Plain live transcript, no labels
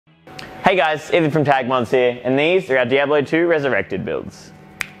Hey guys, Ethan from TagMods here, and these are our Diablo 2 Resurrected builds.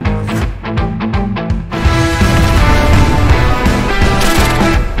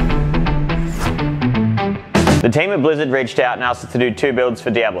 The team at Blizzard reached out and asked us to do two builds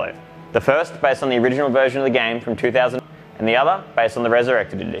for Diablo. The first based on the original version of the game from 2000, and the other based on the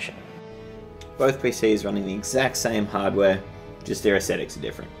Resurrected edition. Both PCs running the exact same hardware, just their aesthetics are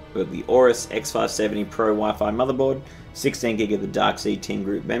different. We've got the Aorus X570 Pro Wi-Fi motherboard, 16GB of the Darkseid Team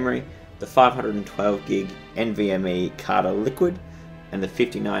Group memory, the 512GB NVMe Carta Liquid, and the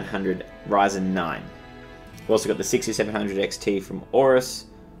 5900 Ryzen 9. We've also got the 6700 XT from Aorus,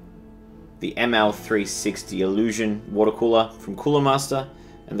 the ML360 Illusion water cooler from Cooler Master,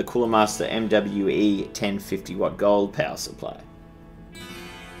 and the Cooler Master MWE 1050W Gold power supply.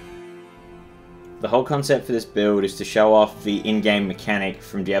 The whole concept for this build is to show off the in-game mechanic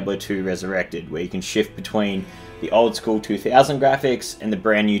from Diablo 2 Resurrected, where you can shift between the old school 2000 graphics and the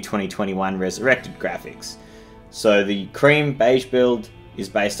brand new 2021 Resurrected graphics. So the cream beige build is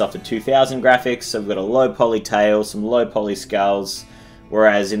based off the 2000 graphics, so we've got a low poly tail, some low poly skulls,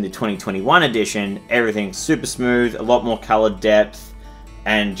 whereas in the 2021 edition, everything's super smooth, a lot more color depth,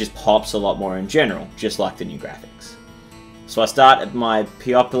 and just pops a lot more in general, just like the new graphics. So I start at my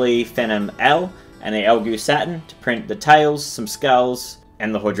Peopoly Phenom L and the Elgu Satin to print the tails, some skulls,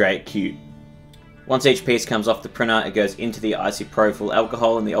 and the Hydrate Cube. Once each piece comes off the printer, it goes into the isopropyl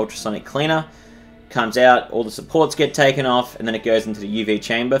alcohol in the ultrasonic cleaner, comes out, all the supports get taken off, and then it goes into the UV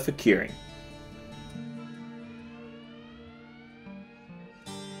chamber for curing.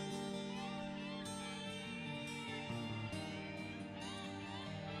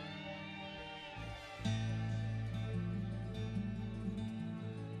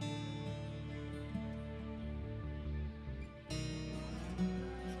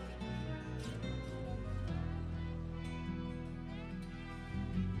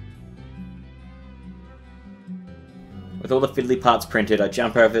 With all the fiddly parts printed, I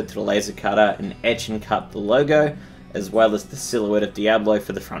jump over to the laser cutter and etch and cut the logo, as well as the silhouette of Diablo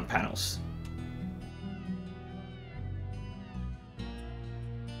for the front panels.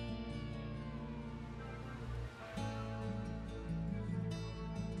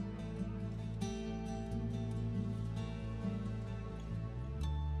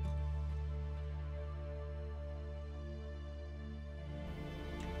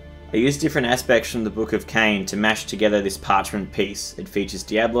 I used different aspects from the Book of Cain to mash together this parchment piece. It features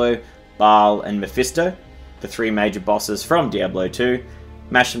Diablo, Baal, and Mephisto, the three major bosses from Diablo 2,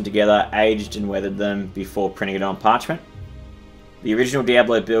 mashed them together, aged and weathered them before printing it on parchment. The original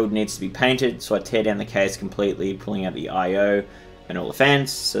Diablo build needs to be painted, so I tear down the case completely, pulling out the I/O and all the fans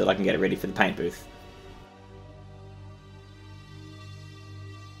so that I can get it ready for the paint booth.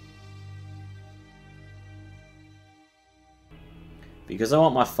 Because I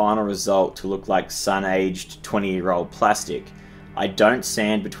want my final result to look like sun-aged 20-year-old plastic, I don't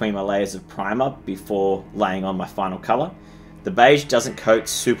sand between my layers of primer before laying on my final colour. The beige doesn't coat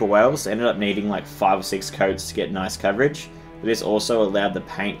super well, so I ended up needing like 5 or 6 coats to get nice coverage, but this also allowed the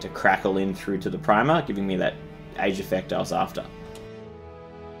paint to crackle in through to the primer, giving me that age effect I was after.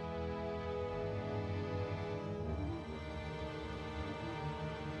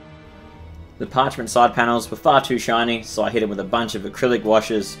 The parchment side panels were far too shiny, so I hit them with a bunch of acrylic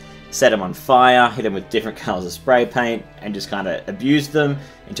washes, set them on fire, hit them with different colours of spray paint, and just kind of abused them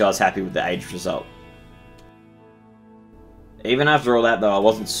until I was happy with the aged result. Even after all that though, I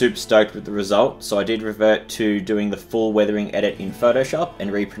wasn't super stoked with the result, so I did revert to doing the full weathering edit in Photoshop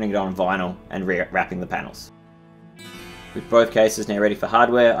and reprinting it on vinyl and wrapping the panels. With both cases now ready for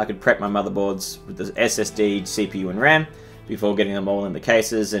hardware, I could prep my motherboards with the SSD, CPU and RAM, before getting them all in the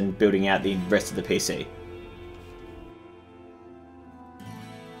cases and building out the rest of the PC.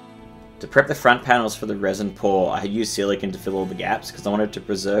 To prep the front panels for the resin pour, I had used silicone to fill all the gaps because I wanted to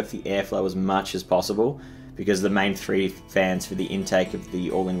preserve the airflow as much as possible, because the main 3 fans for the intake of the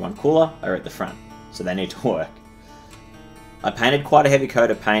all-in-one cooler are at the front, so they need to work. I painted quite a heavy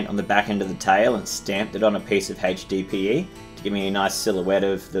coat of paint on the back end of the tail and stamped it on a piece of HDPE to give me a nice silhouette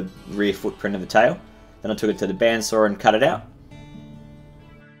of the rear footprint of the tail. Then I took it to the bandsaw and cut it out.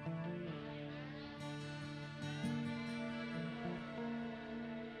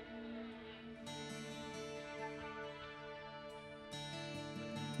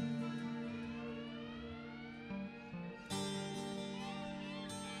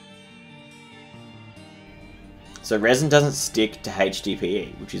 So resin doesn't stick to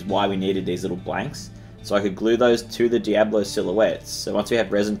HDPE, which is why we needed these little blanks, so I could glue those to the Diablo silhouettes. So once we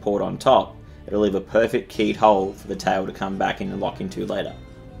have resin poured on top, it'll leave a perfect keyed hole for the tail to come back in and lock into later.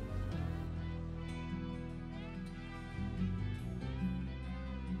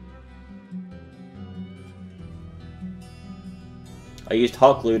 I used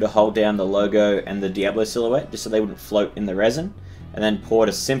hot glue to hold down the logo and the Diablo silhouette just so they wouldn't float in the resin, and then poured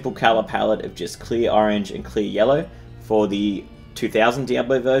a simple color palette of just clear orange and clear yellow for the 2000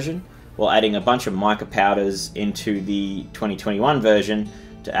 Diablo version, while adding a bunch of mica powders into the 2021 version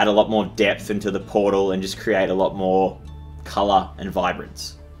to add a lot more depth into the portal and just create a lot more color and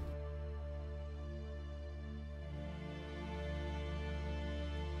vibrance.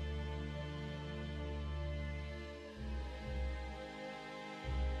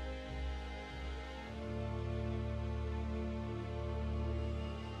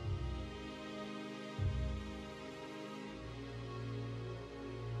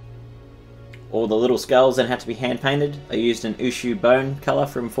 All the little skulls then had to be hand painted. I used an Ushu bone colour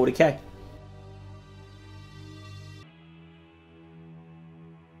from 40k.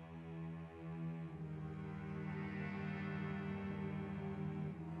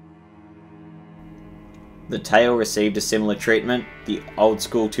 The tail received a similar treatment. The old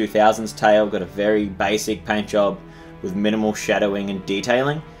school 2000s tail got a very basic paint job with minimal shadowing and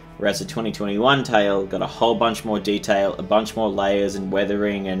detailing, whereas the 2021 tail got a whole bunch more detail, a bunch more layers and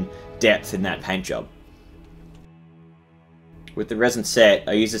weathering and depth in that paint job. With the resin set,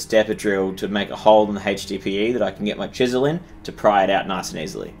 I use a stepper drill to make a hole in the HDPE that I can get my chisel in to pry it out nice and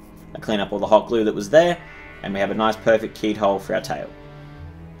easily. I clean up all the hot glue that was there, and we have a nice perfect keyed hole for our tail.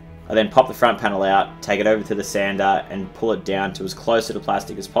 I then pop the front panel out, take it over to the sander and pull it down to as close to the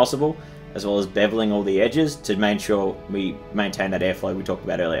plastic as possible, as well as beveling all the edges to make sure we maintain that airflow we talked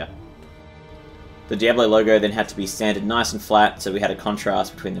about earlier. The Diablo logo then had to be sanded nice and flat, so we had a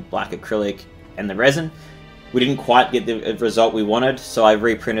contrast between the black acrylic and the resin. We didn't quite get the result we wanted, so I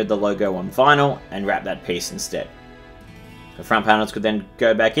reprinted the logo on vinyl and wrapped that piece instead. The front panels could then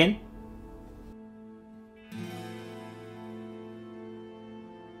go back in.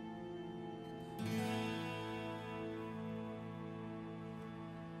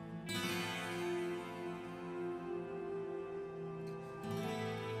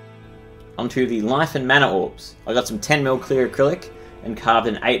 Onto the Life and Mana orbs. I got some 10mm clear acrylic and carved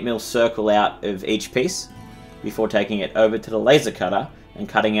an 8mm circle out of each piece before taking it over to the laser cutter and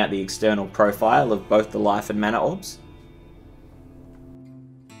cutting out the external profile of both the Life and Mana orbs.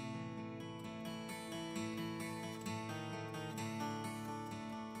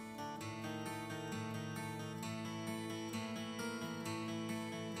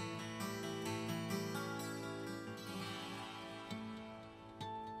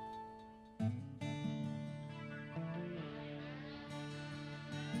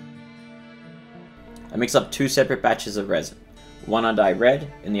 I mix up two separate batches of resin. One I dye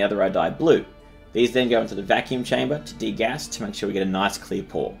red and the other I dye blue. These then go into the vacuum chamber to degas to make sure we get a nice clear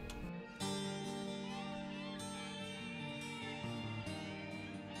pour.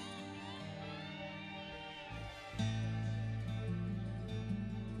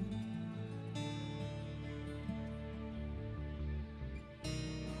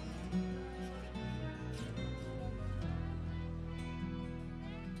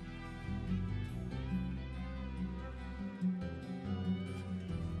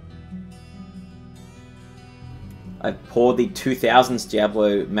 I've poured the 2000s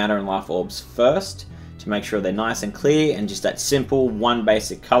Diablo Mana and Life orbs first to make sure they're nice and clear and just that simple one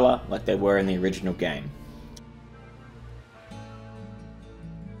basic colour like they were in the original game.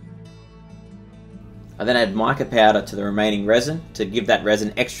 I then add mica powder to the remaining resin to give that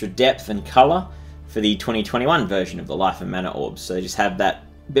resin extra depth and colour for the 2021 version of the Life and Mana orbs, so they just have that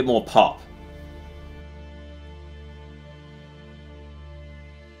bit more pop.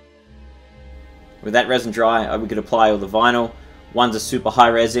 With that resin dry, we could apply all the vinyl. One's a super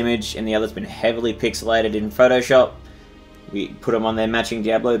high-res image and the other's been heavily pixelated in Photoshop. We put them on their matching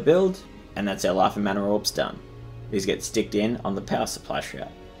Diablo build, and that's our Life and Mana orbs done. These get sticked in on the power supply shroud.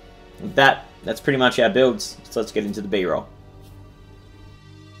 With that, that's pretty much our builds, so let's get into the B-roll.